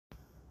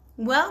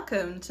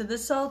Welcome to the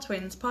Soul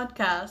Twins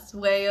podcast.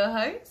 We're your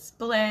hosts,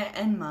 Blair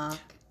and Mark.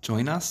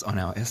 Join us on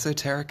our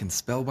esoteric and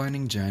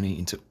spellbinding journey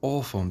into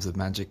all forms of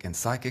magic and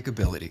psychic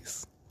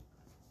abilities.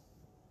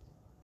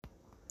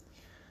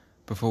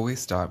 Before we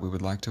start, we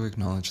would like to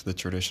acknowledge the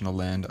traditional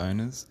land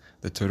owners,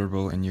 the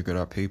Turrbal and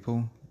Yugara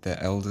people, their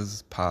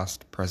elders,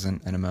 past,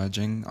 present, and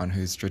emerging, on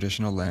whose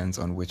traditional lands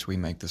on which we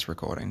make this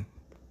recording.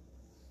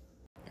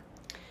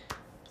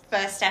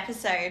 First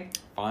episode.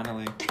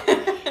 Finally.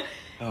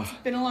 It's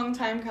been a long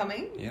time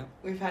coming. Yeah.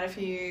 We've had a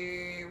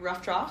few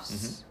rough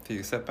drafts. A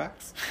few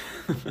setbacks.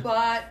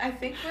 But I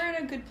think we're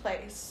in a good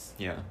place.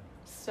 Yeah.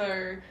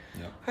 So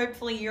Yeah.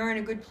 hopefully you're in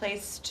a good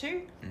place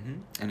too.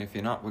 And if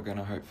you're not, we're going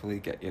to hopefully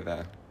get you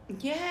there.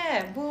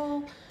 Yeah,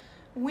 well,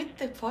 with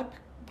the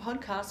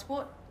podcast,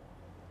 what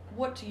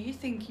do you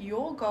think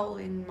your goal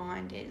in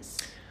mind is?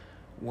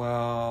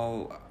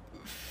 Well,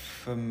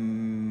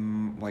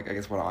 I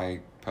guess what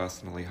I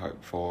personally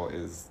hope for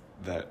is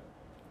that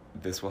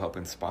this will help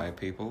inspire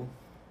people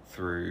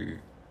through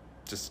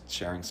just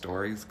sharing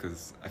stories,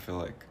 because I feel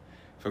like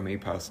for me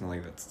personally,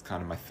 that's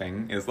kind of my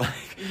thing, is like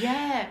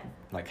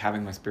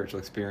having my spiritual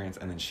experience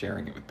and then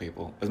sharing it with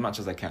people as much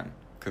as I can,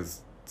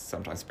 because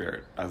sometimes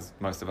spirit, as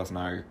most of us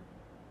know,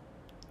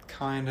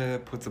 kind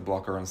of puts a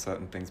blocker on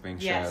certain things being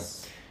shared,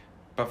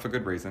 but for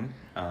good reason.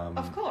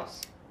 Of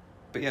course.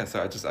 But yeah,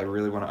 so I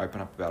really want to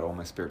open up about all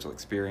my spiritual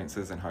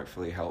experiences and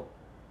hopefully help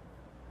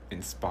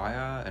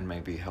inspire and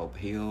maybe help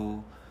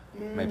heal,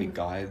 maybe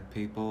guide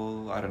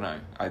people. I don't know.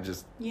 I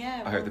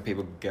hope that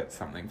people get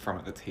something from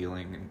it that's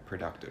healing and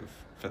productive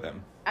for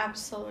them.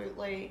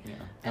 Absolutely. Yeah.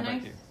 And How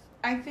about you?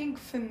 I think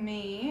for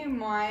me,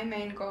 my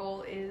main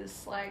goal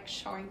is like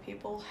showing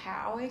people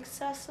how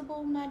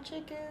accessible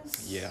magic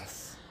is.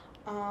 Yes.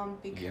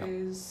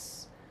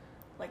 Because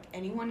like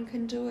anyone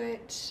can do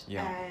it.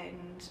 Yeah.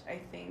 And I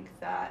think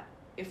that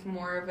if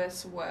more of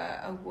us were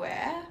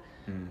aware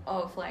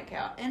of like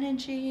our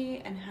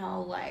energy and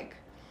how like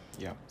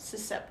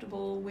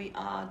susceptible we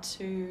are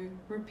to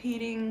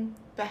repeating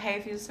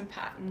behaviors and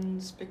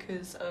patterns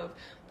because of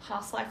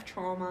past life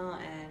trauma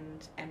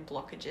and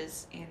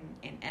blockages in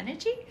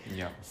energy.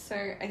 Yeah. So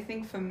I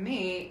think for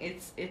me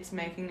it's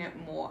making it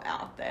more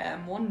out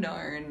there, more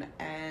known,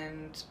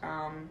 and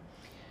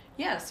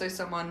so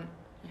someone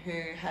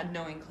who had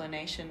no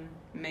inclination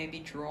may be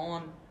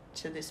drawn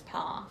to this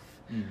path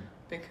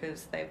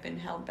because they've been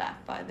held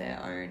back by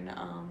their own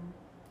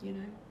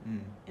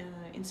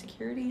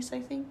insecurities, I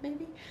think,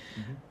 maybe.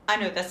 I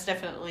know that's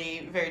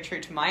definitely very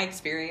true to my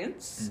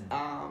experience.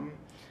 I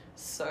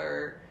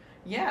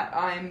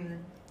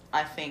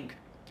think,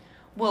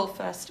 well,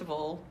 first of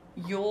all,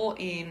 you're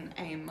in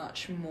a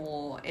much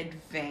more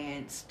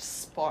advanced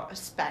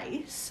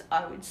space,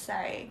 I would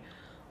say,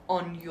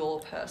 on your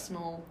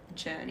personal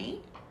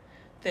journey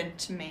than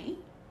to me.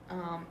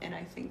 And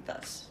I think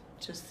that's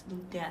just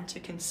down to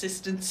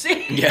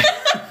consistency. Yeah.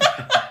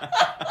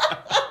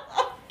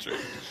 True.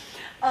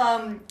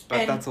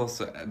 But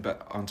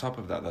on top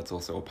of that, that's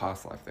also a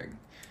past life thing.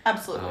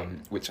 Absolutely.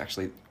 Which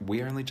actually,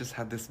 we only just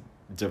had this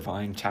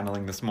divine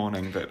channeling this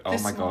morning that, oh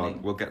my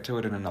God, we'll get to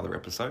it in another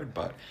episode,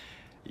 but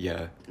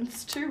yeah.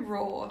 It's too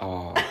raw.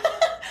 Oh. And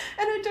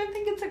I don't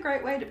think it's a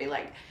great way to be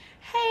like,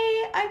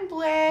 hey, I'm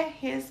Blair,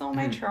 here's all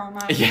my trauma.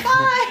 Yeah.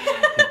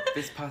 Bye.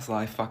 This past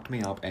life fucked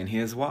me up, and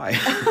here's why.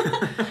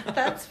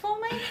 That's for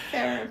my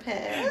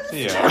therapist.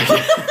 Yeah.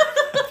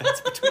 That's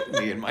between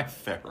me and my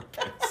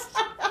therapist.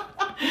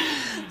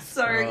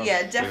 So,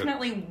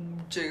 definitely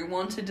do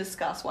want to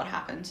discuss what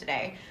happened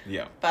today.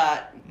 Yeah.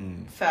 But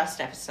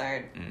first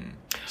episode.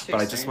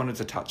 But I just wanted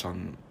to touch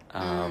on,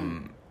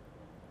 I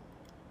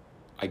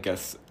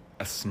guess,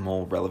 a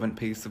small relevant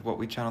piece of what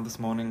we channeled this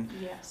morning.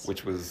 Yes.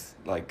 Which was,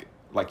 like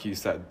you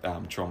said,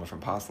 trauma from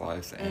past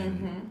lives.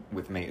 And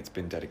with me, it's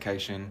been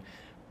dedication.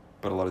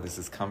 But a lot of this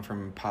has come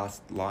from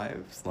past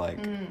lives. Like,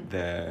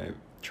 they're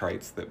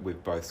traits that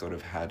we've both sort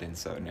of had in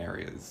certain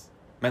areas.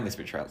 Mainly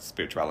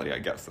spirituality, I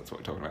guess. That's what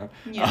we're talking about.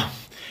 Yeah.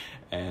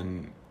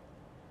 And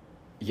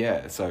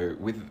yeah, so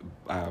with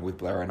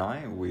Blair and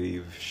I,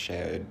 we've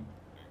shared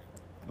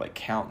like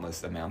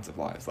countless amounts of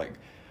lives. Like,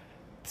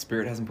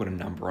 spirit hasn't put a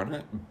number on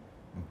it,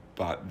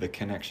 but the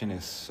connection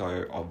is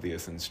so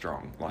obvious and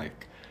strong.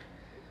 Like,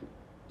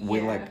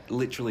 we're like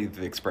literally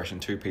the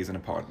expression 2 peas in a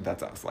pod.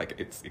 That's us. Like,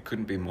 it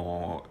couldn't be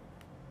more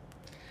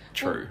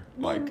true.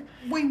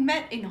 We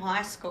met in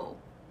high school.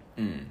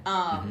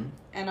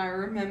 And I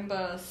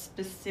remember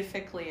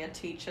specifically a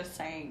teacher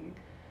saying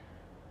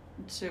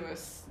to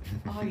us,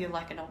 oh, you're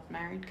like an old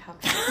married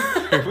couple.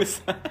 Who was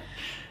that?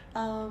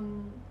 Oh,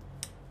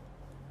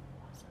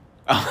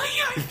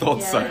 yeah, I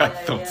thought so. I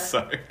thought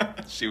so.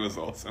 She was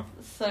awesome.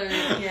 So,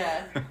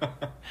 yeah.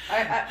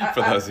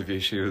 For those of you,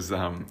 she was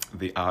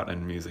the art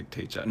and music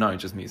teacher. No,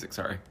 just music,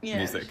 sorry. Yeah,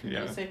 music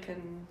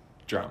and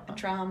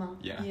drama.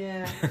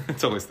 Yeah.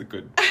 It's always the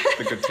good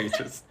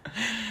teachers.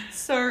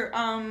 So,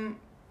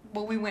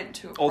 well, we went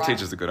to a All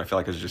teachers are good. I feel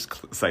like I should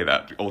just say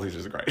that. All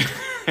teachers are great.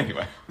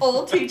 Anyway.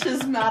 All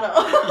teachers matter.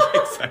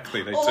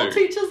 Exactly, they do. All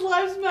teachers'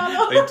 lives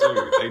matter. They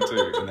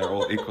do. And they're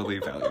all equally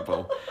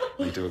valuable.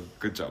 They do a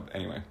good job.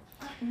 Anyway.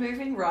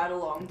 Moving right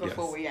along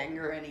before Yes. we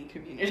anger any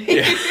community.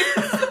 Yeah.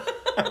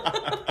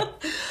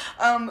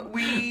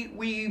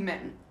 We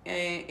met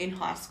in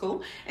high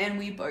school, and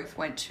we both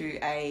went to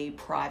a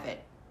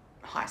private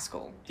high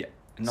school. Yeah.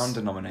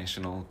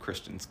 Non-denominational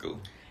Christian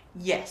school.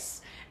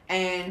 Yes.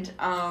 And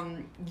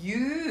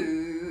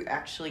you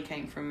actually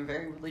came from a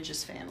very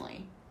religious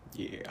family.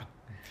 Yeah.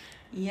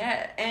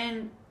 Yeah,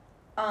 and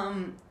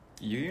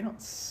You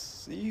not...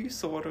 You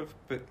sort of,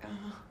 but...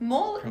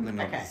 more... Probably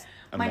not okay. as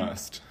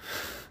immersed.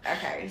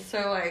 Okay,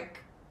 so, like,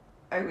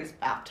 I was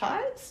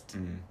baptized.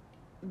 Mm.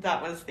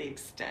 That was the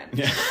extent.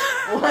 Yeah.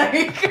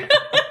 Like...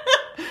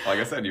 Like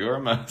I said, you were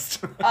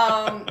immersed.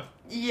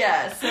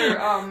 Yeah,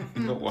 so,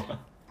 In the water.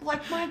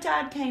 like, my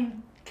dad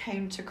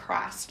came to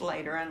Christ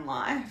later in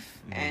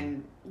life,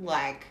 and,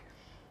 like,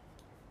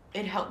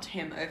 it helped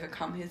him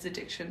overcome his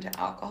addiction to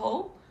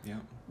alcohol. Yeah.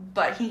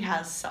 But he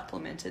has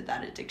supplemented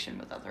that addiction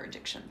with other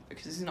addiction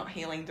because he's not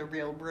healing the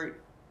real root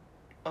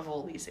of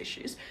all these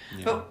issues.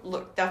 Yeah. But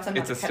look, that's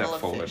another It's a step kettle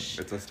of forward. fish.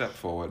 It's a step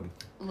forward.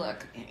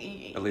 Look,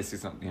 At least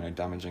he's not,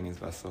 damaging his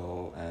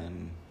vessel,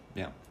 and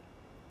yeah.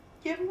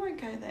 yeah, we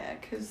won't go there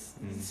because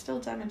it's still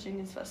damaging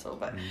his vessel.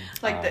 But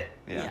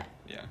Yeah.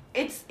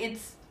 it's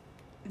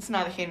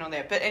neither here nor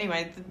there. But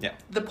anyway,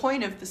 the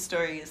point of the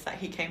story is that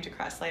he came to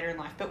Christ later in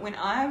life. But when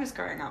I was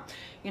growing up,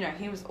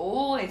 he was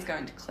always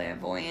going to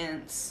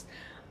clairvoyance.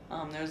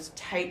 There was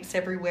tapes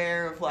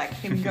everywhere of, like,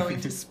 him going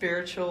to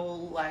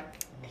spiritual,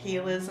 like,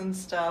 healers and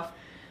stuff.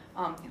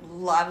 He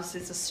loves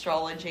his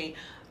astrology.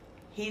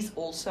 He's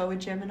also a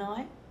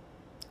Gemini.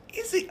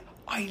 Is it?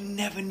 I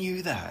never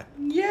knew that.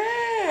 Yeah.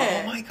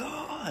 Oh my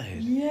god.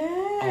 Yeah.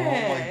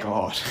 Oh my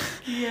god.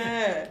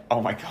 Yeah.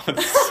 Oh my god.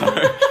 So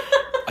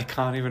I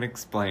can't even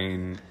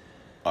explain.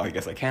 Oh, I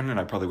guess I can, and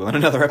I probably will in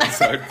another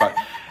episode. But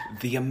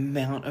the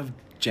amount of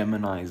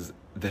Geminis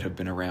that have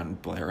been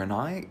around Blair and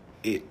I,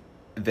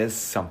 there's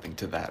something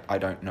to that. I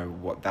don't know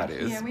what that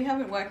is. Yeah, we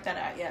haven't worked that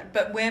out yet.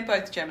 But we're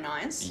both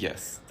Geminis.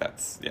 Yes,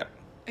 yeah.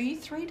 Are you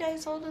 3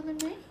 days older than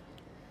me?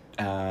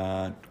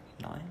 9.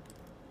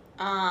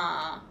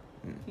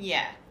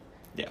 Yeah.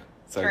 Yeah.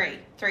 So Three.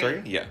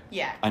 3? Yeah.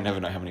 Yeah. I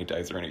never know how many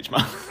days are in each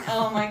month.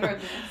 Oh my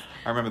goodness.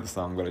 I remember the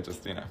song, but I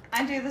just,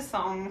 I do the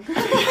song.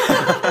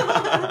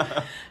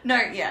 No,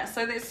 yeah.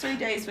 So there's 3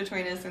 days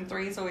between us, and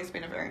 3 has always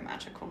been a very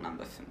magical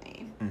number for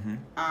me.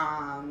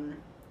 Mm-hmm.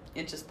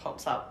 It just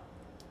pops up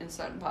in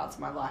certain parts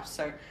of my life.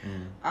 So,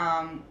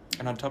 And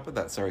on top of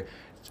that, sorry,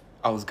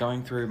 I was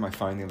going through my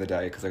phone the other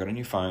day because I got a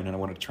new phone and I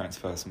wanted to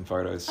transfer some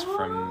photos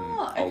from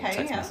old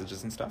text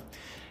messages and stuff.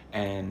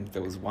 And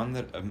there was one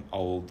that an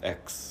old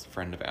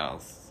ex-friend of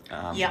ours,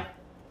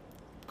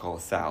 call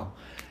her Sal,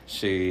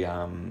 she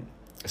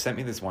sent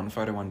me this one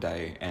photo one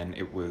day, and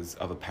it was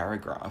of a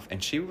paragraph,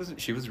 and she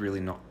was really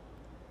not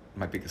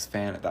my biggest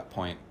fan at that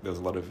point. There was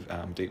a lot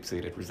of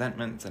deep-seated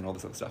resentments and all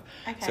this other stuff.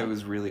 Okay. So it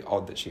was really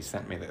odd that she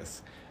sent me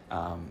this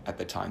at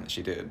the time that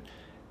she did.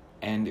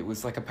 And it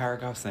was like a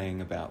paragraph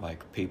saying about,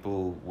 like,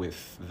 people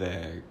with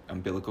their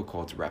umbilical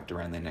cords wrapped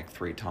around their neck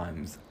 3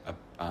 times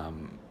are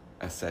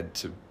said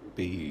to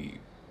be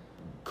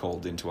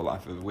called into a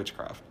life of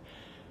witchcraft.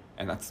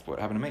 And that's what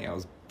happened to me. I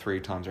was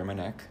 3 times around my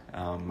neck,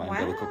 my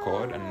umbilical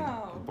cord,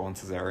 and born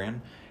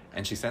cesarean.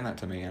 And she sent that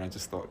to me, and I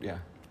just thought, 3.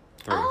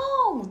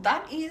 Oh,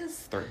 that is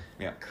 3,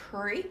 yeah.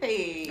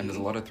 creepy. And there's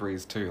a lot of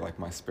 3s too, like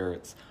my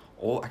spirits.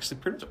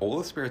 Pretty much all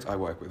the spirits I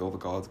work with, all the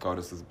gods,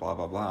 goddesses, blah,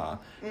 blah, blah,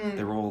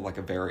 they're all like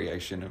a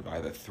variation of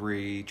either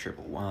 3,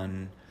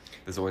 111.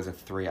 There's always a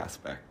 3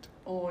 aspect.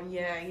 Oh,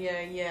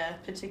 yeah.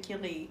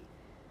 Particularly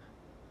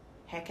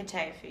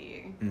Hecate for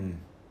you.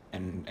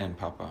 And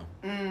Papa.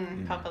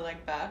 Papa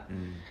like that.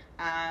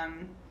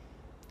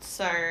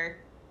 So...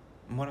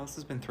 And what else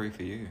has been 3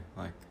 for you?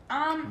 Like, do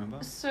you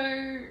remember?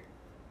 So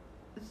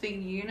the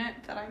unit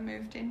that I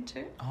moved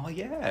into. Oh,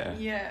 yeah.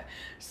 Yeah.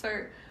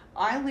 So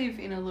I live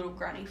in a little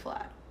granny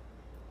flat,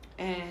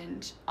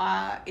 and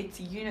it's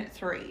unit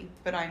 3,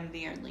 but I'm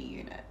the only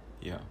unit.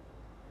 Yeah.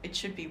 It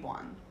should be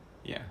 1.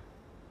 Yeah.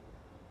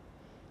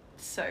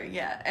 So,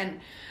 yeah, and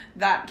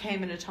that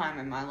came at a time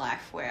in my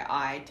life where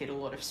I did a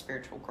lot of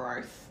spiritual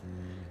growth,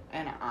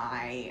 and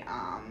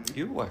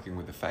You were working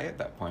with the Fae at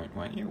that point,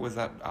 weren't you? Was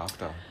that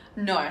after?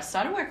 No, I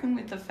started working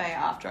with the Fae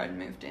after I'd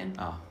moved in.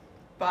 Oh.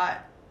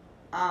 But,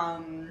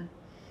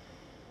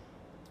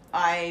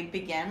 I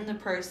began the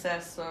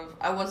process of...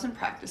 I wasn't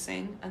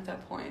practicing at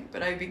that point,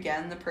 but I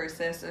began the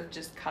process of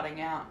just cutting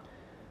out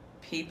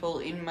people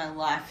in my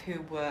life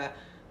who were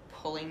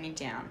pulling me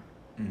down.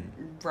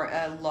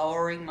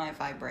 Lowering my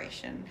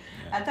vibration.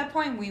 Yeah. At that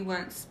point, we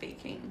weren't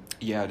speaking.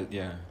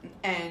 Yeah.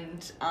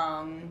 And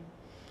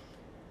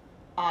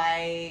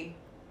I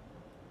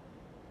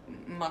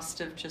must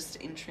have just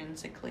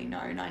intrinsically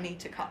known I need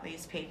to cut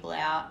these people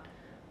out,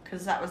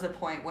 because that was a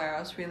point where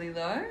I was really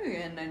low,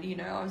 and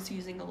I was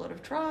using a lot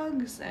of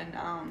drugs, and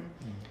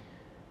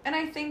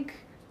I think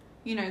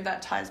you know,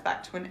 that ties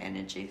back to an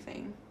energy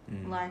thing.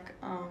 Mm. Like,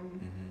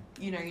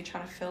 you know, you're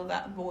trying to fill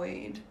that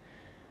void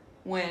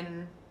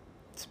when...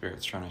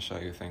 Spirit's trying to show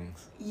you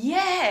things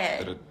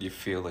Yeah! that you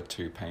feel are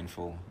too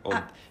painful.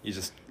 Or you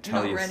just You're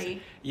tell not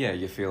ready. Yeah,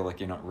 you feel like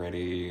you're not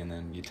ready, and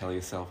then you tell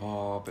yourself,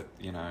 oh, but,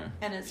 you know.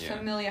 And it's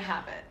familiar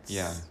habits.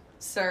 Yeah.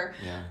 So,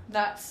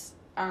 that's...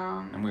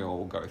 and we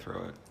all go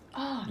through it.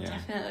 Oh,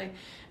 definitely.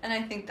 And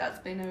I think that's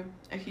been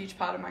a huge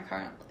part of my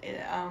current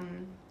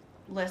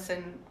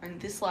lesson in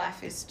this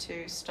life is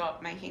to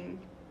stop making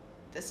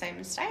the same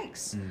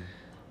mistakes.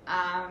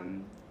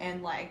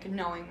 And, like,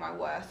 knowing my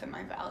worth and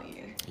my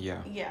value.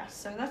 Yeah. Yeah,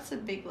 so that's a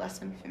big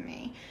lesson for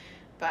me.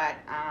 But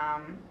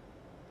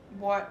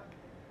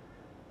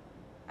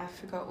I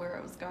forgot where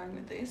I was going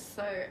with this,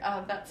 so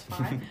that's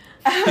fine.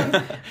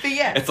 But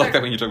yeah. It's like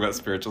that when you talk about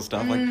spiritual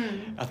stuff. Like,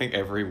 I think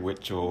every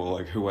witch or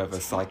like whoever,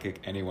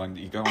 psychic, anyone,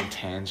 you go on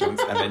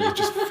tangents and then you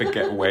just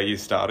forget where you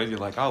started. You're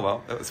like, oh,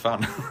 well, that was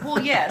fun.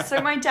 Well, yeah,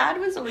 so my dad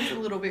was always a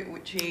little bit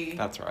witchy.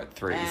 That's right,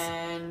 3s.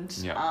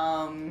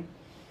 And,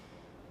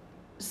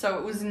 so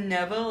it was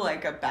never,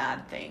 like, a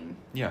bad thing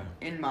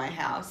in my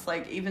house.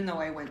 Like, even though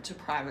I went to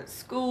private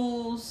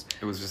schools...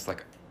 It was just,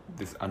 like,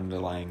 this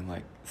underlying,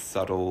 like,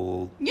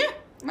 subtle... Yeah.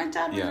 My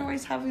dad would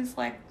always have his,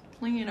 like,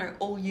 you know,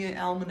 all-year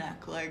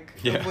almanac, like,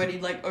 when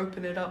he'd, like,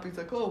 open it up, he's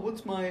like, oh,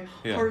 what's my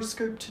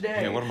horoscope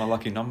today? Yeah, what are my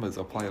lucky numbers?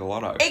 I'll play the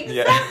lotto.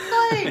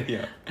 Exactly!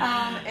 Yeah.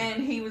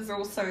 And he was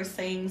also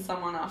seeing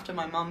someone after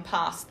my mum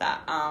passed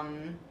that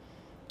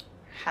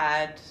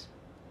had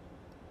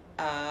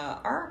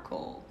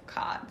oracle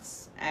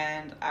cards.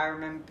 And I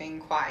remember being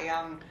quite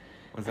young.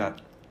 Was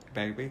that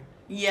baby?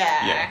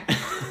 Yeah.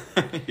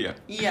 Yeah.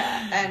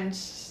 Yeah, and...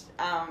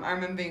 I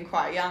remember being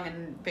quite young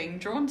and being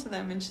drawn to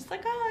them, and she's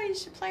like, oh, you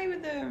should play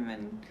with them,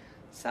 and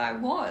so I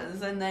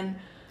was, and then...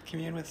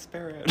 Commune with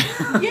spirit.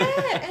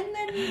 Yeah, and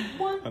then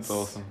once... That's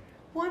awesome.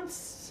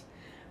 Once...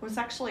 It was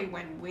actually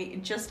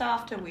when just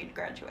after we'd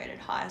graduated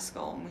high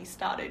school, and we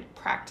started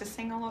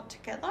practicing a lot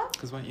together.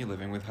 Because weren't you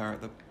living with her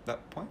at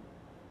that point?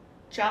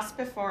 Just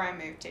before I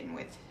moved in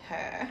with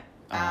her.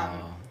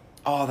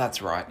 Oh,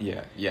 that's right,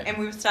 yeah. And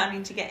we were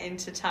starting to get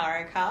into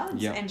tarot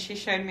cards, yep. and she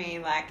showed me,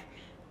 like,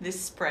 this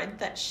spread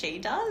that she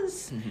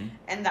does,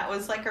 and that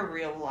was like a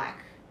real like,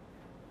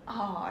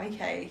 oh,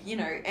 okay, you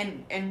know,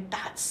 and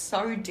that's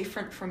so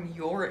different from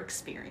your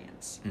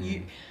experience.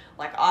 You,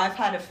 like, I've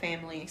had a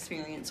family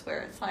experience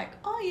where it's like,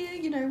 oh yeah,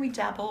 you know, we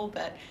dabble,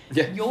 but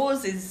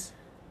yours is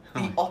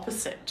the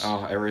opposite.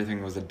 Oh,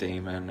 everything was a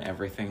demon.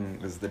 Everything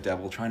was the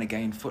devil trying to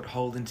gain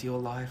foothold into your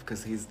life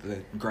because he's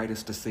the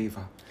greatest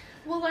deceiver.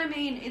 Well, I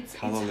mean, it's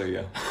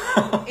hallelujah.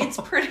 It's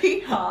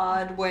pretty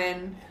hard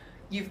when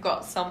you've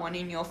got someone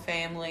in your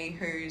family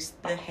who's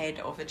the head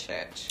of a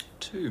church.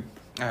 2.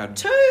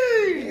 2!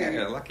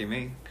 Yeah, lucky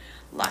me.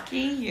 Lucky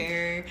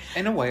you.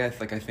 In a way, I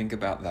think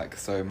about that.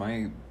 So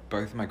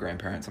both my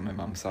grandparents on my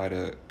mum's side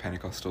are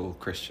Pentecostal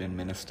Christian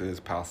ministers,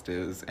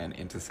 pastors, and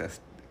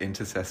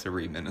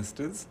intercessory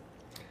ministers.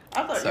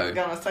 I thought you were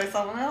going to say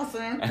something else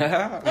then.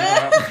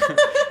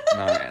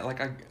 No, like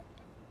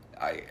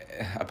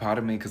a part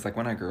of me, because like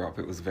when I grew up,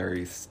 it was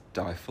very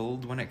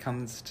stifled when it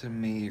comes to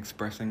me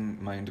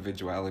expressing my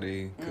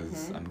individuality,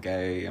 because I'm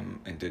gay, I'm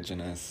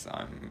indigenous,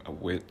 I'm a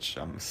witch,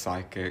 I'm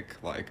psychic,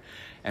 like,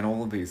 and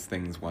all of these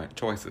things weren't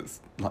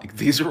choices. Like,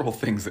 these are all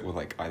things that were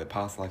like either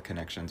past life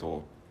connections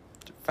or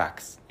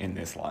facts in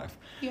this life.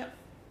 Yeah.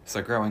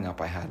 So growing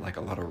up, I had like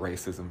a lot of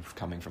racism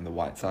coming from the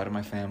white side of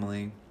my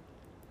family,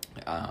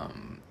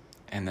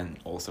 and then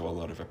also a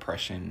lot of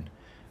oppression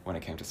when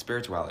it came to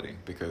spirituality,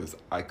 because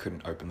I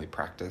couldn't openly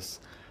practice.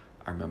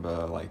 I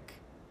remember, like,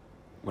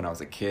 when I was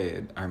a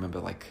kid, I think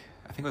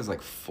it was,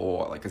 like,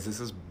 4, like, because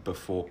this is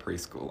before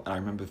preschool, and I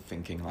remember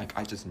thinking, like,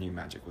 I just knew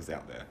magic was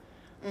out there.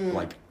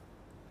 Like,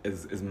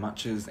 as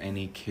much as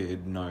any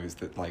kid knows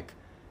that, like,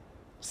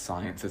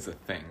 science is a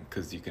thing,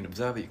 because you can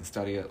observe it, you can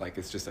study it, like,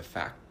 it's just a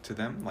fact to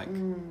them, like,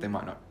 they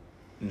might not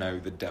know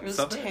the depths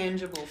of it. It was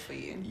tangible for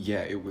you.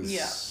 Yeah, it was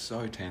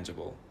so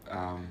tangible.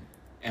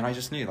 And I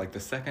just knew, like, the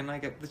second I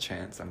get the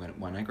chance,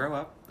 when I grow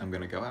up, I'm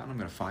going to go out and I'm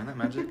going to find that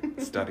magic,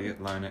 study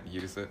it, learn it,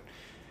 use it.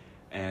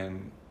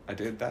 And I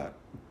did that.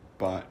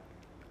 But,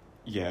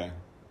 yeah,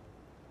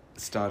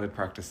 started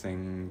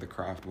practicing the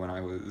craft when I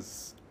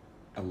was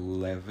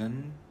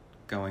 11,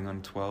 going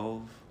on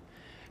 12.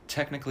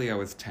 Technically, I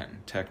was 10.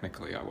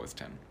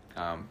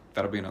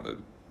 That'll be another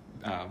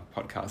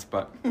podcast.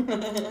 But,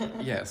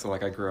 yeah, so,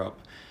 like, I grew up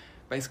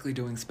basically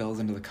doing spells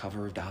under the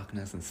cover of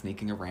darkness and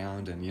sneaking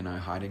around and, you know,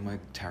 hiding my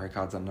tarot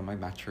cards under my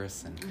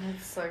mattress and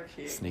that's so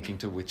cute. Sneaking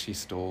to witchy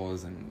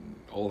stores and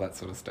all that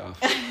sort of stuff.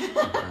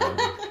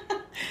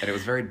 And it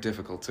was very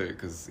difficult too,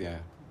 because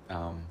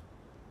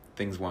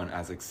things weren't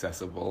as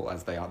accessible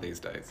as they are these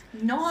days.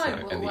 No,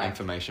 and the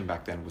information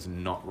back then was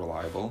not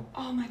reliable.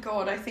 Oh my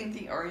god, I think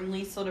the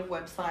only sort of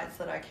websites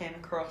that I came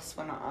across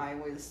when I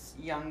was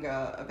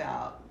younger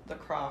about the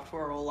craft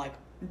were all like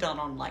done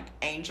on like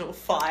Angel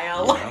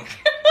Fire, like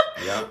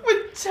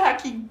with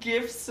tacky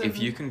gifs. And...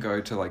 If you can go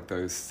to like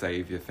those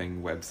Save Your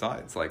Thing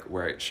websites, like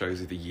where it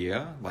shows you the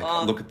year,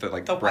 like look at the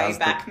like the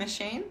Wayback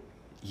Machine.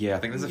 Yeah, I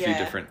think there's a few Yeah.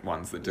 different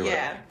ones that do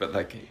Yeah. it. But,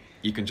 like,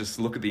 you can just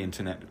look at the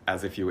internet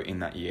as if you were in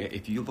that year.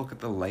 If you look at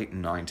the late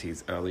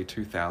 90s, early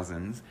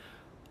 2000s,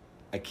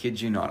 I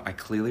kid you not, I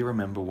clearly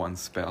remember one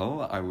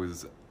spell.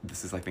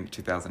 This is, I think,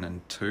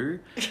 2002,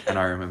 and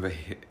I remember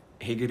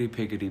higgity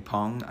piggity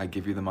pong, I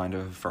give you the mind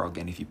of a frog.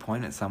 And if you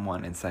point at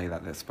someone and say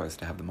that they're supposed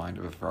to have the mind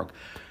of a frog,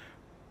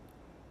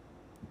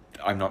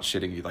 I'm not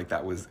shitting you, like,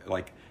 that was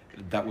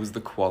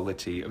the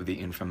quality of the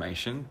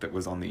information that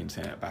was on the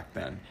internet back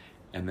then.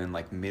 And then,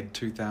 like,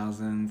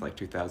 mid-2000s, like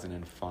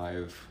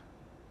 2005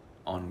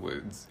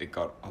 onwards, it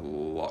got a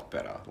lot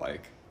better,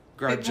 like,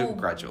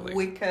 gradually.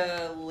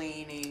 Wicker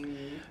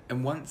leaning.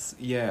 And once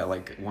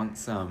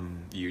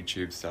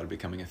YouTube started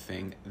becoming a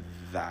thing,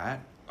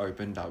 that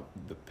opened up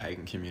the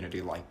pagan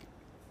community like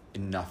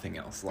nothing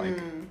else. Like,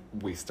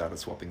 we started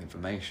swapping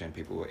information.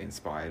 People were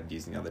inspired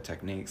using other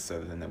techniques,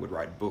 so then they would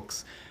write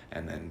books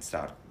and then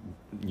start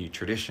new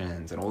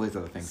traditions, and all these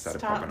other things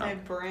started popping Start up. their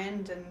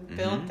brand and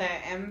build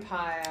their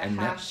empire. And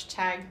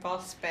Hashtag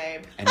boss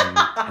babe. And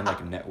like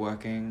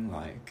networking,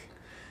 like,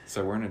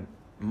 so we're in a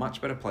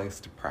much better place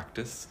to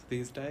practice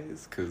these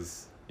days,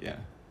 because Yeah,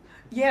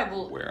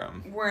 well,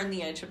 we're in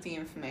the age of the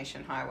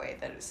information highway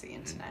that is the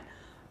internet.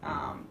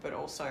 But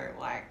also,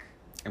 like...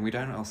 And we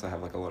don't also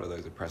have, like, a lot of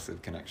those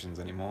oppressive connections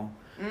anymore.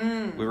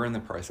 We're in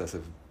the process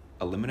of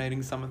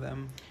eliminating some of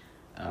them.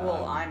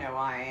 Well, I know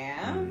I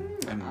am.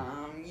 And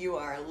you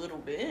are a little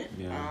bit.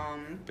 Yeah,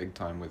 big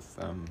time with...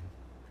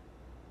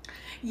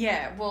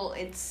 Yeah, well,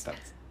 it's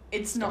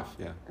not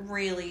yeah.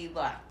 really,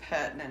 like,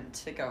 pertinent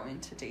to go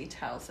into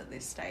details at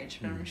this stage,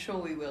 but I'm sure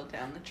we will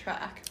down the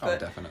track. But,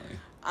 definitely.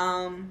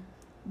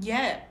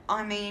 Yeah,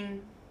 I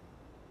mean,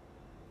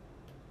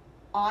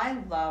 I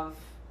love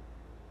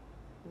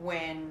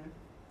when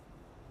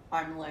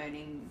I'm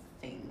learning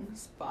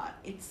things, but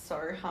it's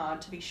so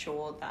hard to be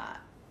sure that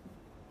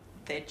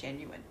they're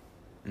genuine.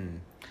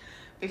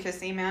 Because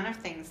the amount of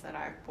things that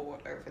I've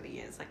bought over the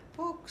years, like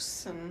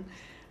books and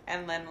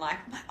then, like,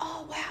 I'm like,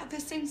 oh wow,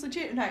 this seems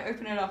legit, and I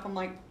open it up, I'm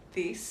like,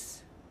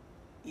 this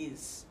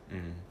is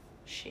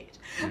shit.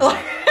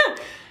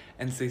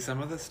 And see,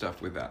 some of the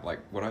stuff with that, like,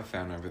 what I've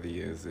found over the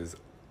years is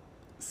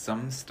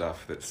some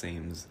stuff that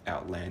seems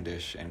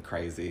outlandish and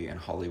crazy and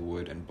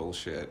Hollywood and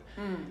bullshit,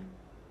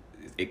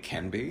 it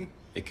can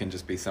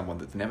just be someone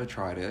that's never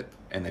tried it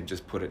and they've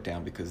just put it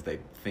down because they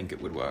think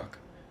it would work,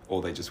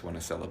 or they just want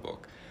to sell a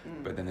book.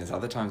 But then there's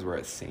other times where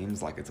it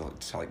seems like it's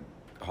like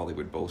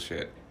Hollywood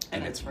bullshit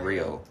and it's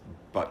real,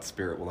 but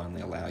spirit will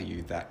only allow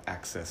you that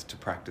access to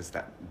practice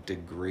that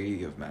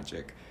degree of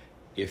magic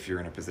if you're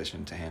in a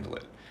position to handle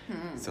it.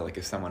 So, like,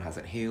 if someone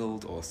hasn't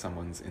healed, or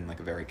someone's in, like,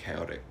 a very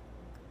chaotic,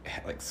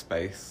 like,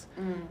 space,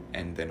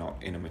 and they're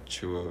not in a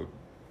mature,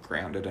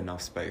 grounded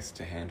enough space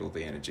to handle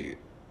the energy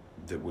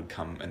that would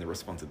come and the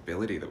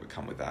responsibility that would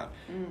come with that,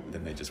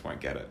 then they just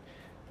won't get it.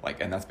 Like,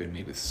 and that's been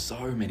me with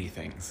so many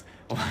things.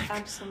 Like,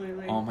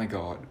 absolutely. Oh my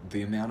God,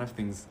 the amount of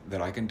things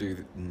that I can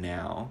do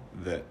now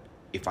that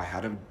if I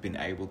had have been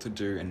able to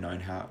do and known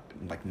how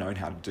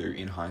to do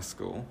in high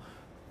school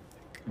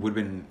would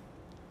have been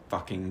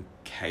fucking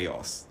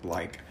chaos.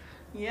 Like,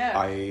 yeah,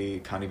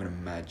 I can't even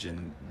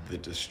imagine the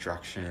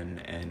destruction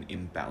and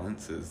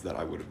imbalances that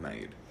I would have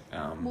made.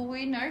 Well,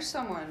 we know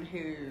someone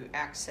who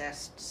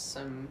accessed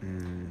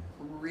some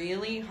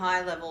really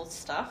high level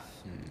stuff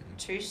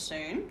too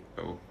soon.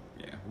 Oh,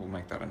 yeah, we'll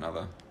make that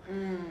another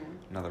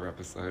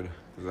episode,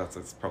 because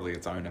it's probably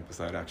its own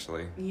episode,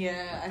 actually.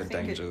 Yeah, like, the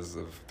dangers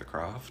of the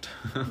craft.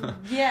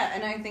 Yeah,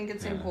 and I think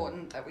it's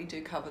important that we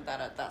do cover that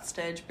at that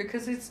stage,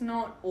 because it's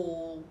not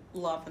all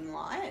love and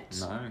light.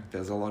 No,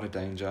 there's a lot of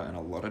danger and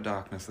a lot of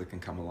darkness that can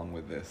come along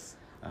with this.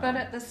 But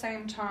at the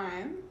same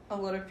time, a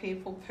lot of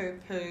people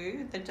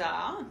poo-poo the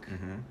dark.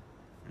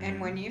 And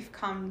when you've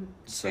come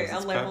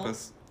to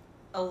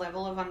a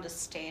level of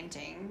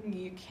understanding,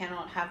 you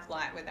cannot have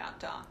light without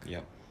dark.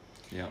 Yep.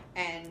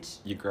 And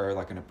you grow,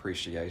 like, an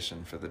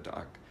appreciation for the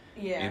dark.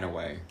 Yeah. In a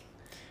way.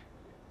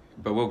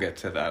 But we'll get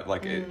to that.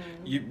 Like,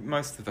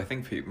 I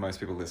think most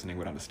people listening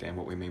would understand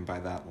what we mean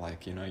by that.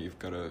 Like, you know, you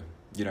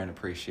don't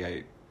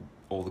appreciate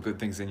all the good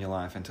things in your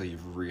life until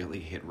you've really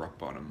hit rock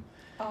bottom.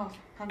 Oh,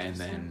 100%. And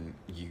then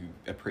you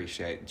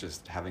appreciate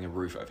just having a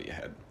roof over your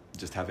head,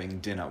 just having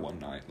dinner one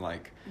night,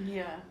 like,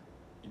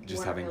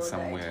 just having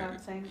somewhere,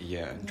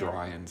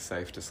 dry and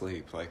safe to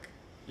sleep. Like,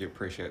 you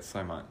appreciate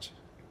so much.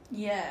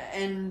 Yeah,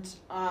 and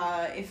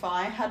if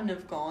I hadn't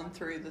have gone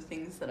through the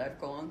things that I've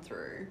gone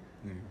through,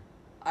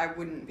 I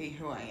wouldn't be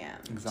who I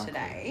am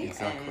today,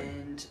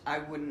 and I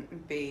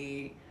wouldn't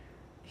be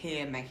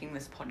here making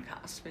this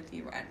podcast with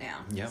you right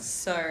now. Yep.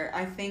 So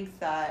I think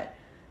that,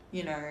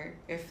 you know,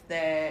 if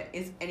there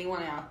is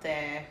anyone out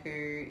there who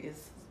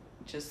is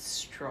just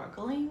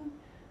struggling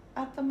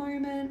at the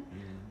moment,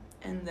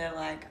 and they're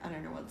like, I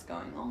don't know what's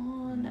going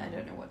on, I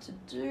don't know what to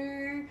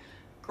do,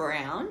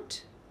 ground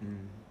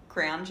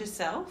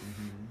yourself,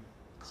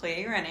 clear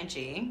your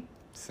energy,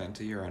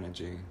 center your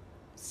energy,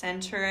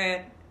 center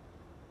it,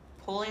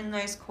 pull in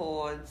those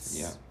cords.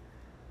 Yeah.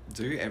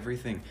 Do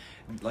everything.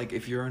 Like,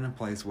 if you're in a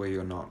place where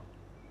you're not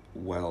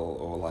well,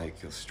 or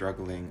like you're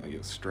struggling or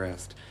you're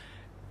stressed,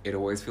 it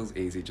always feels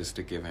easy just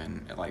to give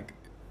in, like,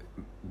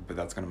 but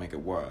that's going to make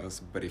it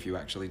worse. But if you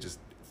actually just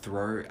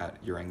throw at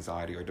your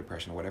anxiety or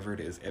depression or whatever it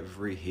is,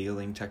 every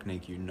healing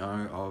technique you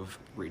know of,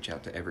 reach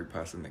out to every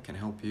person that can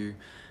help you,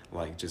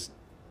 like, just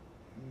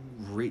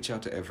reach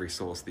out to every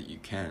source that you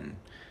can,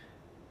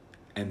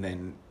 and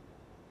then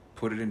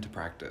put it into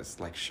practice.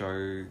 Like,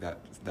 show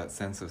that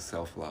sense of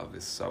self-love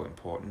is so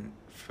important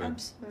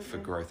for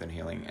growth and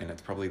healing, and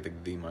it's probably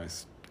the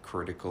most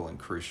critical and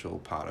crucial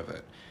part of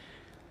it,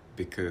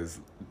 because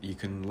you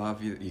can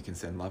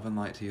send love and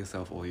light to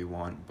yourself all you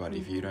want, but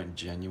if you don't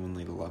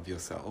genuinely love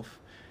yourself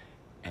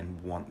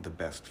and want the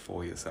best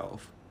for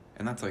yourself,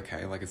 and that's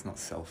okay, like, it's not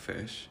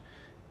selfish,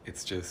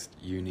 it's just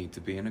you need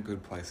to be in a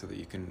good place so that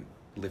you can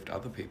lift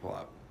other people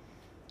up.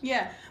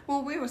 Yeah,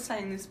 well, we were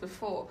saying this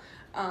before.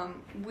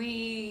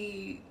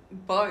 We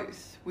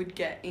both would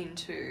get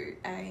into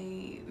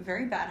a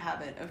very bad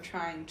habit of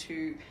trying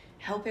to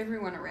help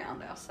everyone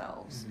around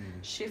ourselves,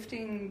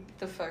 shifting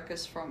the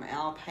focus from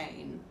our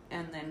pain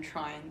and then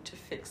trying to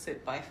fix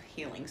it by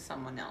healing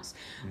someone else,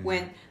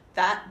 when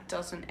that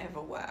doesn't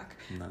ever work.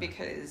 No.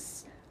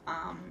 Because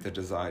the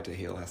desire to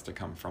heal has to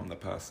come from the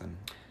person.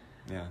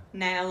 Yeah.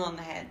 Nail on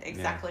the head.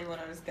 Exactly what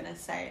I was going to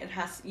say.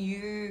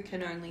 You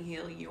can only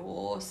heal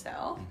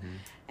yourself,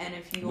 and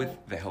if you, with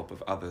the help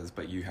of others,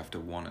 but you have to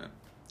want it.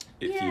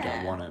 If you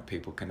don't want it,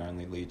 people can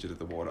only lead you to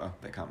the water.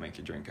 They can't make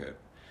you drink it.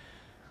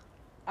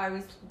 I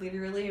was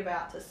literally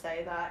about to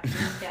say that.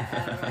 Get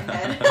out of my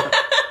head.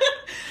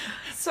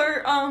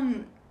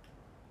 So,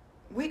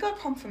 we got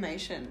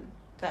confirmation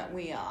that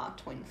we are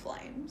twin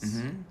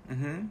flames.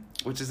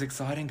 Which is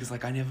exciting, because,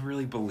 like, I never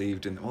really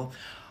believed in... Well,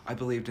 I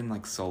believed in,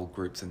 like, soul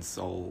groups and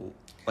soul...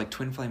 Like,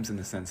 twin flames in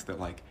the sense that,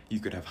 like, you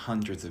could have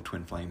hundreds of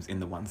twin flames in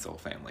the one soul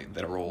family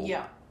that are all...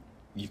 Yeah.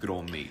 You could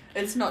all meet.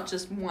 It's not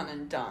just one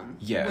and done.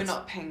 Yeah. We're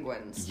not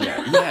penguins. Yeah.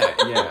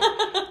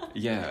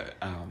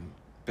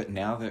 But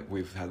now that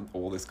we've had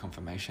all this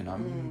confirmation,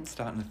 I'm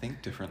starting to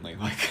think differently.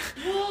 Like,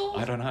 well,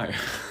 I don't know.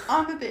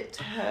 I'm a bit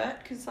hurt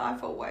because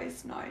I've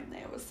always known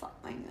there was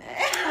something there.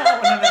 No.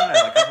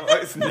 Like, I've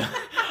always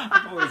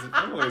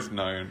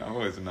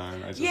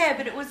known. Yeah,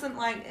 but it wasn't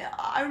like...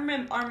 I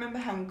remember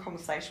having a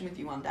conversation with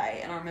you one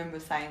day, and I remember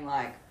saying,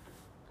 like,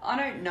 I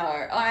don't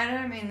know. I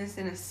don't mean this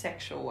in a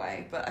sexual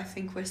way, but I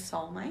think we're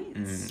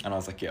soulmates. And I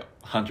was like, yeah,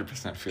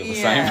 100% feel the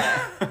same.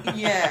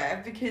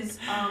 Yeah, because...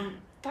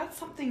 that's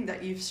something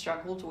that you've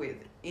struggled with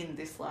in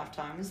this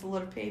lifetime, is a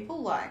lot of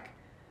people, like,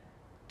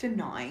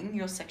 denying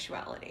your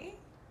sexuality.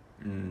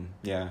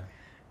 Yeah.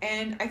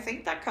 And I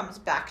think that comes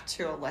back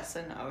to a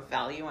lesson of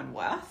value and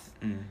worth.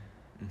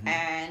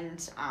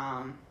 And,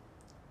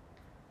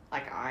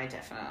 like, I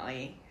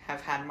definitely have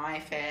had my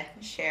fair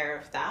share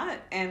of that,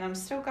 and I'm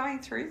still going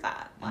through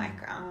that. Like,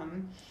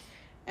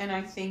 and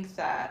I think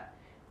that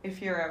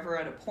if you're ever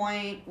at a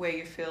point where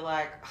you feel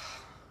like...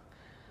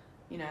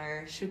 you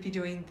know, should be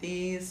doing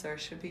this or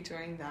should be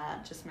doing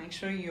that, just make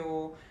sure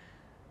you're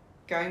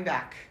going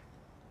back.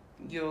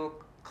 You're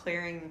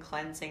clearing and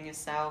cleansing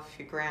yourself,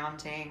 you're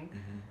grounding,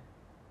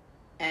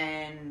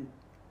 and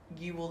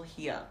you will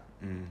hear.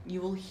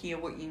 You will hear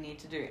what you need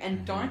to do.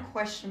 And don't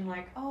question,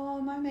 like, oh,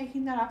 am I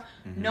making that up?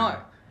 No,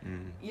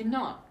 you're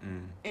not.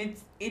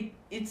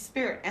 It's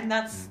spirit. And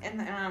that's,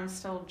 and I'm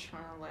still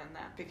trying to learn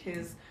that,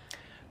 because...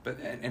 But,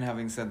 and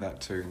having said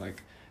that too,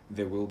 like...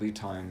 There will be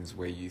times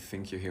where you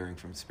think you're hearing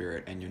from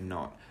spirit and you're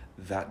not.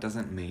 That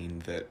doesn't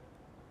mean that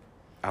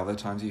other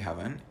times you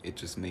haven't. It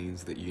just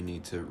means that you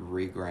need to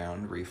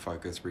reground,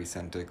 refocus,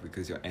 recenter,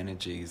 because your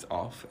energy is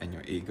off and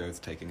your ego is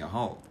taking a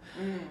hold.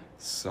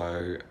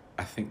 So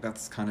I think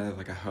that's kind of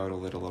like a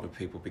hurdle that a lot of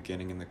people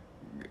beginning in the,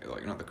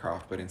 like, not the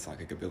craft, but in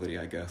psychic ability,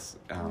 I guess,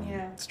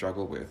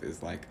 struggle with,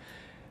 is like,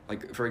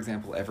 for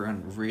example,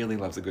 everyone really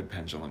loves a good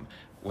pendulum.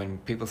 When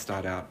people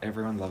start out,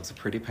 everyone loves a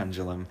pretty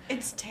pendulum.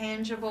 It's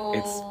tangible.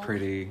 It's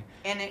pretty.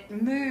 And it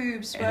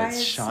moves by itself. And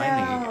it's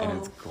shiny and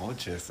it's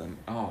gorgeous. And,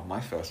 my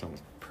first one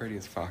was pretty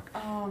as fuck.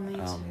 Oh, me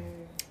too.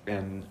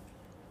 And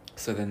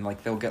so then,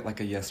 like, they'll get, like,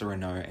 a yes or a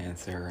no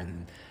answer,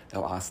 and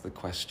they'll ask the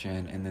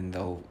question, and then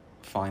they'll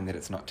find that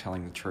it's not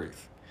telling the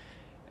truth.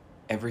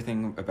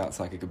 Everything about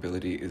psychic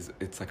ability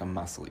it's like a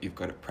muscle. You've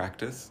got to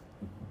practice,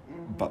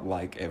 but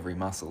like every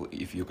muscle,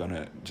 if you're going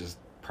to just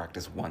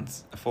practice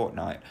once a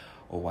fortnight,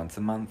 or once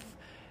a month,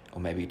 or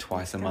maybe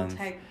twice a month.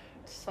 It'll take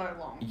so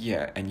long.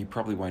 Yeah, and you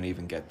probably won't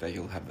even get there.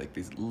 You'll have, like,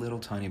 these little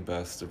tiny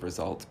bursts of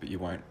results, but you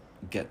won't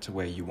get to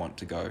where you want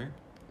to go.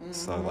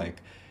 So,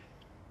 like,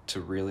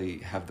 to really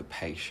have the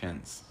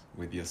patience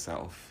with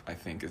yourself, I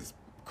think, is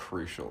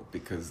crucial,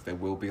 because there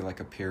will be, like,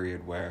 a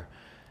period where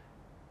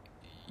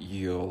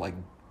you're, like,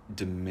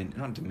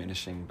 not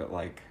diminishing, but,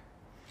 like,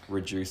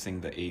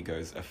 reducing the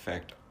ego's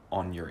effect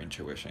on your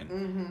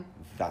intuition.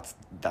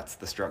 That's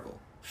the struggle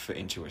for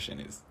intuition,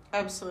 is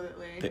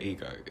absolutely the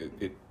ego.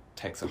 It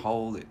takes a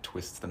hold, it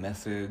twists the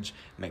message,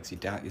 makes you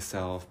doubt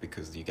yourself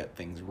because you get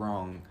things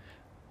wrong.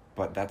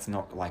 But that's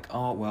not like,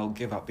 oh, well,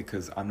 give up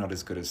because I'm not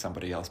as good as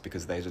somebody else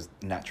because they just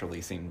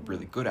naturally seem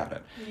really good at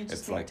it. You just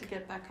It's need like, to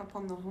get back up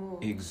on the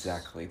horse.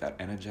 exactly, that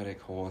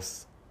energetic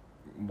horse,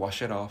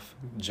 wash it off,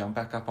 jump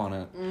back up on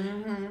it,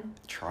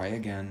 try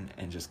again,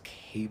 and just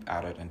keep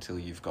at it until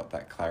you've got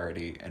that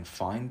clarity, and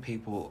find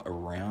people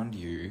around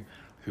you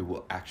who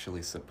will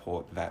actually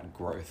support that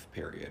growth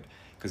period.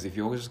 Because if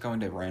you're just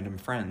going to random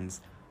friends,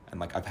 and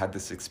like I've had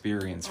this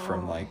experience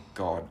from like,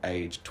 God,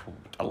 age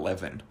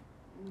 11,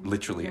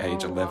 literally Your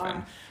age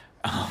 11.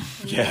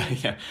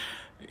 life.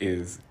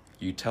 Is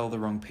you tell the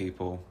wrong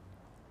people,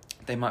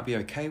 they might be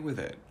okay with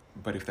it,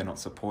 but if they're not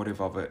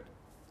supportive of it,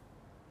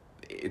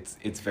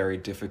 it's very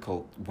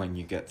difficult when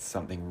you get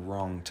something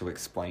wrong to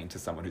explain to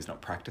someone who's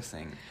not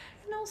practicing.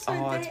 And also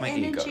Oh, their it's my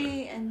energy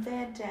ego. and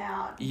their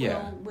doubt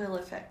Yeah. will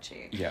affect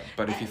you. Yeah,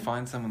 but if you And-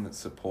 find someone that's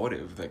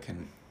supportive,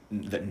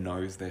 that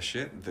knows their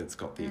shit, that's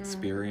got the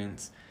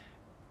experience,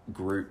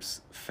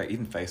 groups,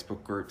 even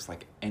Facebook groups,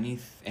 like any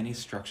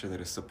structure that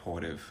is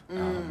supportive,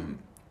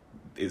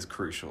 is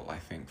crucial, I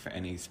think, for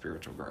any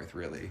spiritual growth,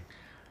 really.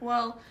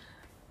 Well,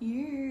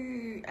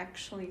 you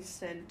actually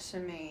said to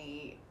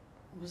me,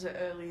 was it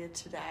earlier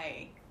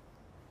today,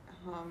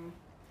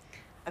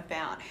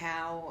 about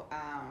how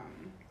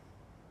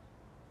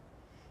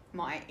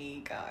my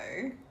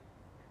ego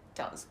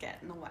does get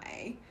in the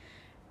way,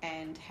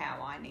 and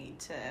how I need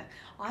to...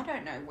 I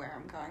don't know where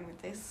I'm going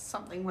with this.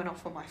 Something went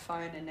off on my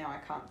phone and now I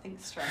can't think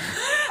straight.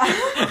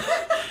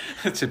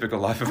 The typical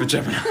life of a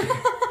Gemini.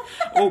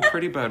 Oh,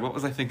 pretty bird, what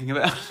was I thinking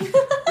about?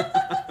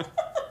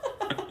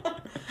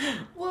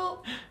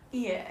 Well,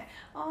 yeah.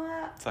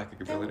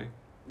 Psychic ability.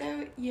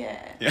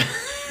 Yeah. Yeah.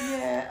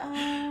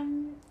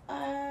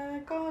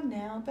 Gone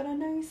now, but I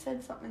know you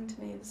said something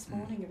to me this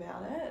morning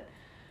about it,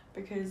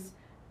 because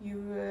you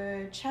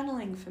were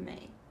channeling for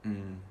me.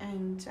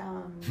 And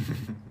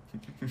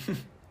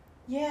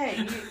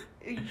yeah,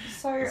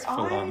 so Let's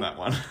pull on that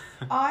one.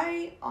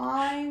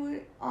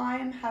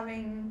 I'm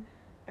having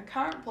a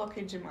current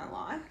blockage in my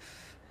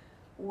life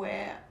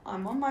where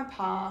I'm on my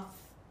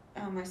path,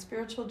 on my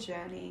spiritual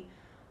journey.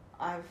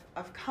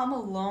 I've come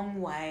a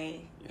long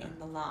way in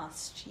the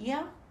last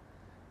year,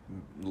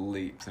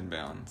 Leaps and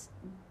bounds.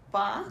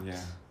 but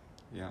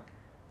Yeah.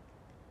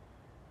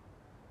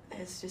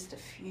 there's just a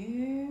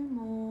few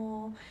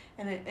more,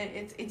 and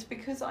it's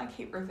because I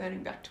keep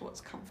reverting back to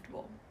what's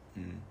comfortable.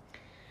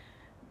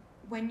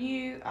 When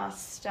you are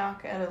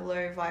stuck at a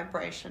low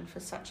vibration for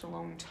such a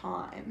long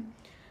time,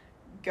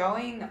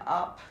 going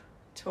up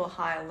to a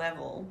higher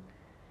level,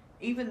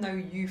 even though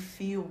you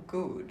feel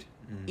good,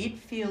 it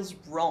feels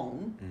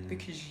wrong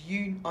because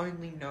you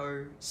only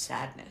know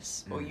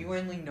sadness, or you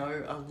only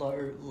know a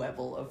low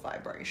level of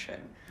vibration.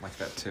 Like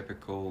that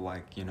typical,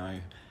 like, you know,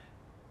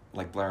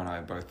 like Blair and I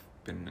have both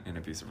been in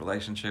abusive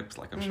relationships,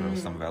 like I'm sure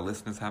some of our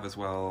listeners have as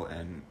well,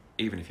 and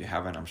even if you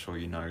haven't, I'm sure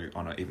you know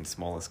on an even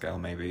smaller scale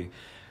maybe,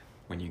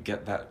 when you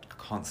get that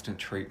constant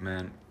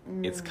treatment,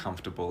 it's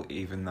comfortable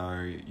even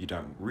though you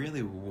don't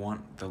really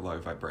want the low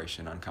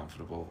vibration,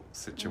 uncomfortable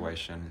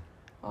situation,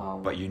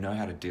 but you know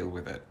how to deal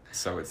with it.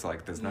 So it's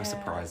like there's no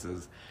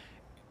surprises.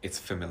 It's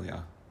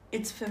familiar.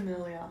 It's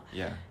familiar.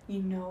 Yeah.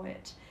 You know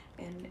it.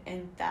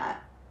 And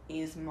that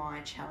is my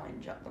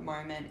challenge at the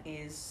moment,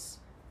 is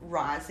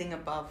rising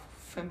above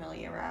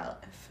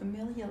familiarity.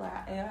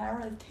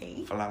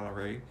 Familiarity.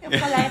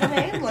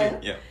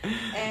 Yeah. Yeah.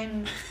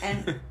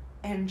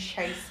 And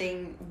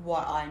chasing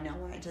what I know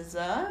I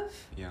deserve.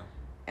 Yeah.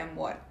 And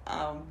what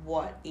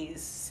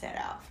is set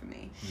out for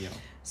me. Yeah.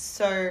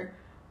 So,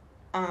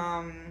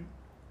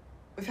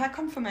 we've had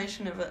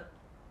confirmation of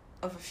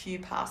a few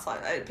past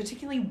lives,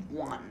 particularly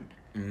one.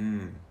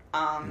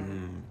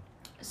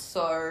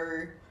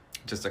 So,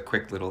 just a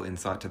quick little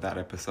insight to that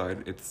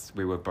episode.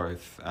 We were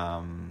both,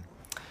 well,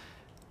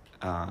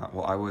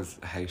 I was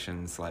a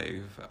Haitian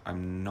slave.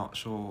 I'm not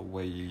sure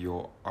where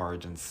your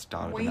origins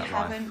started in that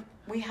life.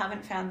 We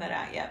haven't found that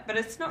out yet, but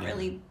it's not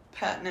really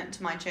pertinent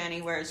to my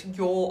journey, whereas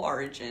your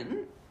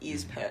origin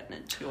is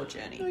pertinent to your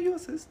journey. No,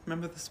 yours is.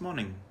 Remember this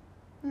morning?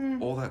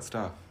 All that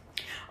stuff.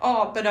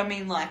 Oh, but I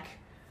mean, like,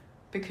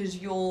 because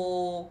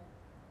you're...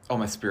 Oh,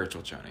 my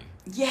spiritual journey.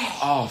 Yeah.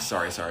 Oh,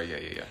 sorry.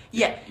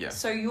 Yeah.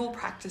 So you're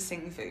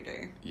practicing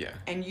voodoo. Yeah.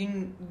 And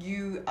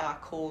you are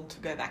called to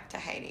go back to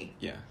Haiti.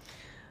 Yeah.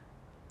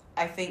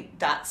 I think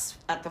that's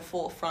at the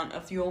forefront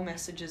of your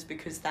messages,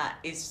 because that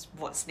is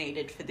what's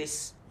needed for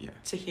this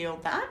to heal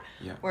that.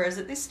 Yeah. Whereas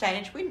at this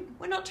stage,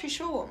 we're not too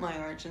sure what my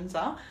origins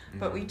are,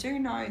 but we do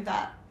know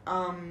that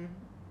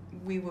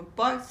we were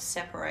both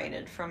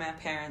separated from our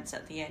parents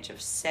at the age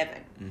of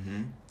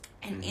 7.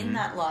 And in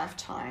that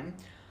lifetime,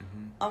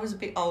 I was a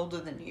bit older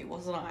than you,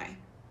 wasn't I?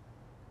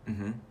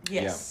 Yes.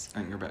 Yeah. I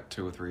think you're about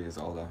 2 or 3 years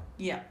older.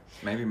 Yeah.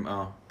 Maybe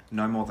no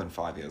more than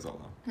 5 years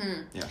older.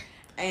 Yeah.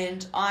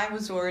 And I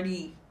was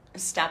already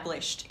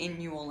established in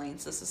New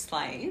Orleans as a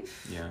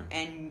slave. Yeah.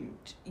 And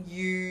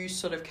you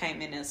sort of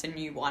came in as a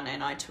new one,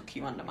 and I took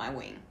you under my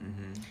wing.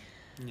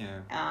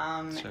 Yeah.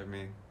 Showed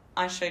me.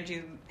 I showed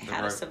you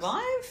how to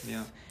survive.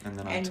 Yeah. And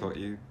then I taught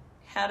you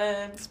how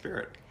to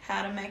spirit.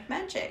 How to make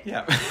magic.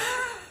 Yeah.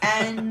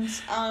 And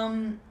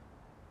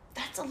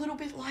that's a little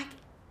bit like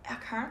our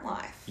current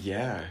life.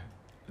 Yeah.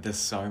 There's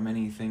so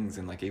many things,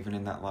 and like even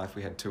in that life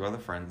we had 2 other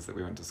friends that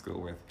we went to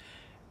school with.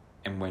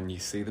 And when you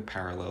see the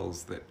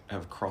parallels that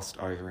have crossed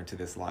over into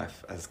this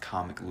life as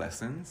karmic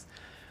lessons,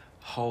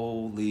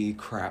 holy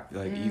crap,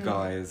 like you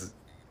guys,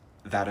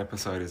 that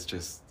episode is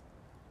just,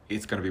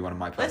 it's going to be one of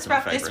my personal Let's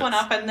wrap favorites. this one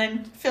up and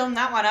then film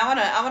that one.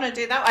 I want to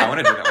do that one. I want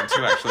to do that one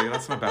too, actually.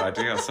 That's not a bad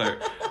idea. So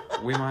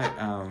we might,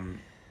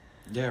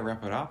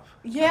 wrap it up.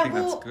 Yeah, I think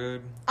well, that's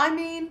good. I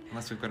mean,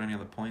 Unless we've got any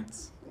other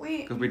points.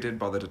 Because we we did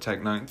bother to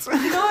take notes.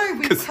 no,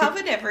 we've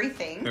covered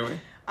everything. Do we?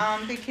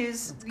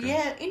 Because That's good.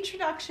 yeah,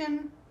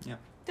 introduction. Yep.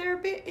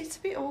 It's a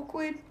bit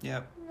awkward.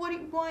 Yep. Why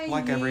are you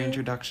Like here? every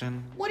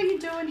introduction. What are you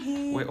doing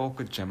here? We're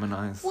awkward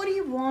Geminis. What do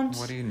you want?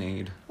 What do you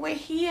need? We're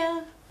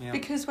here Yep.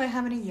 because we're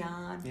having a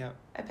yarn Yep.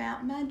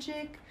 about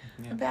magic,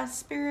 Yep. about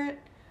spirit,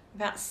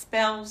 about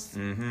spells,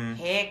 Mm-hmm.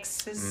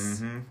 hexes,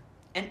 Mm-hmm.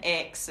 and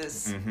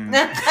exes. Mm-hmm.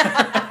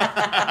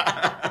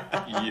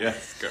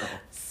 Yes, girl.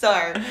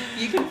 So,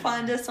 you can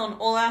find us on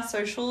all our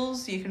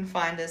socials. You can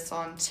find us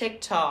on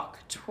TikTok,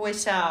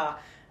 Twitter,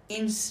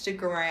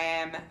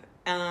 Instagram,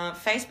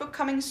 Facebook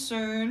coming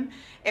soon.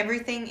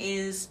 Everything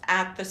is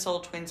at the Soul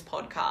Twins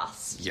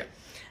Podcast. Yeah.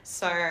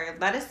 So,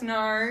 let us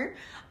know.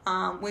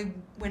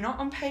 We're not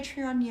on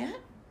Patreon yet,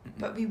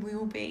 but we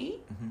will be.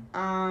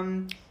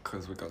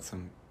 Because we got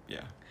some,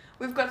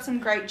 We've got some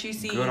great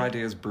juicy... good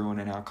ideas brewing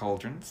in our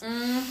cauldrons.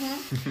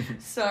 Mm-hmm.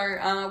 So,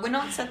 we're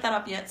not set that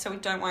up yet, so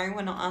don't worry,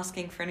 we're not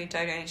asking for any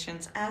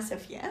donations as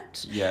of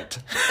yet. Yet.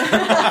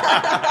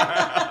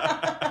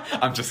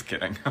 I'm just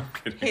kidding. I'm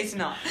kidding. He's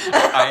not.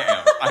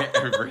 I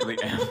really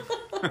am.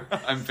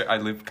 I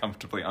live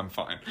comfortably. I'm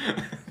fine.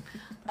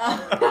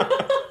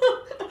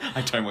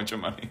 I don't want your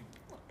money.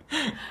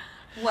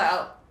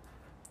 Well,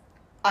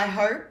 I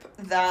hope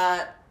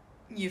that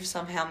you've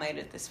somehow made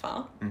it this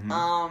far,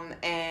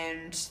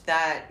 and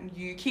that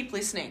you keep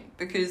listening,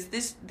 because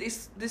this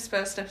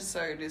first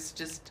episode is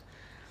just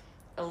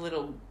a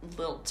little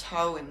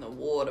toe in the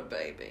water,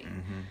 baby.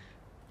 Mm-hmm.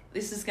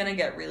 This is gonna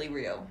get really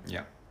real.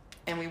 Yeah.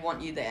 And we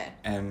want you there.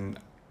 And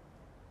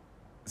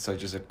so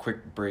just a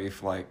quick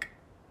brief, like,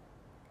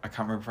 I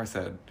can't remember if I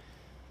said,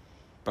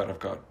 but I've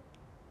got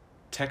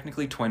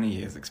technically 20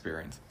 years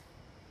experience,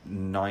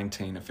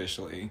 19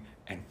 officially,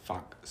 and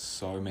fuck,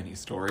 so many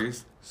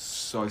stories.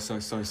 So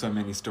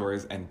many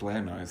stories. And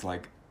Blair knows,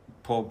 like,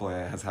 poor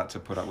Blair has had to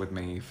put up with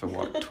me for,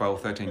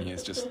 12, 13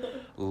 years, just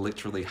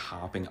literally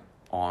harping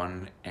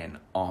on and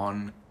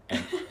on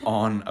and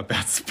on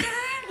about spirit.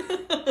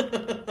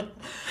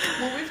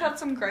 Well, we've had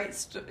some great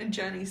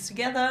journeys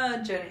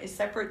together,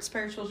 separate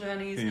spiritual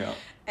journeys, Yeah.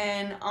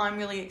 and I'm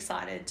really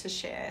excited to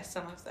share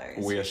some of those.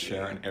 We are with you.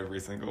 sharing every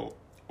single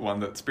one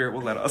that Spirit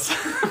will let us.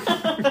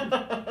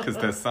 Because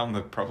there's some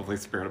that probably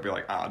Spirit will be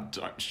like,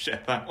 don't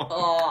share that one.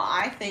 Oh,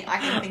 I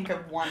can think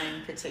of one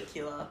in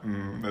particular.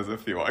 There's a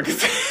few I can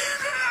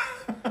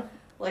see.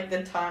 Like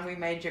the time we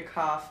made your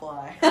car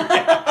fly.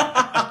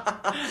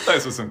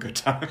 Those were some good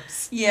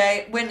times.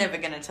 Yeah, we're never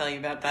going to tell you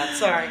about that.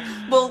 Sorry.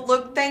 Well,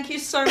 look, thank you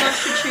so much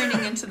for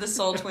tuning into the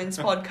Soul Twins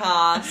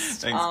podcast.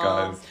 Thanks,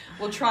 guys.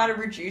 We'll try to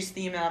reduce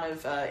the amount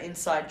of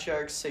inside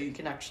jokes so you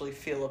can actually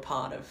feel a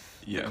part of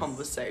the Yes.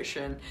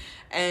 conversation.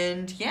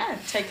 And yeah,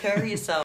 take care of yourself.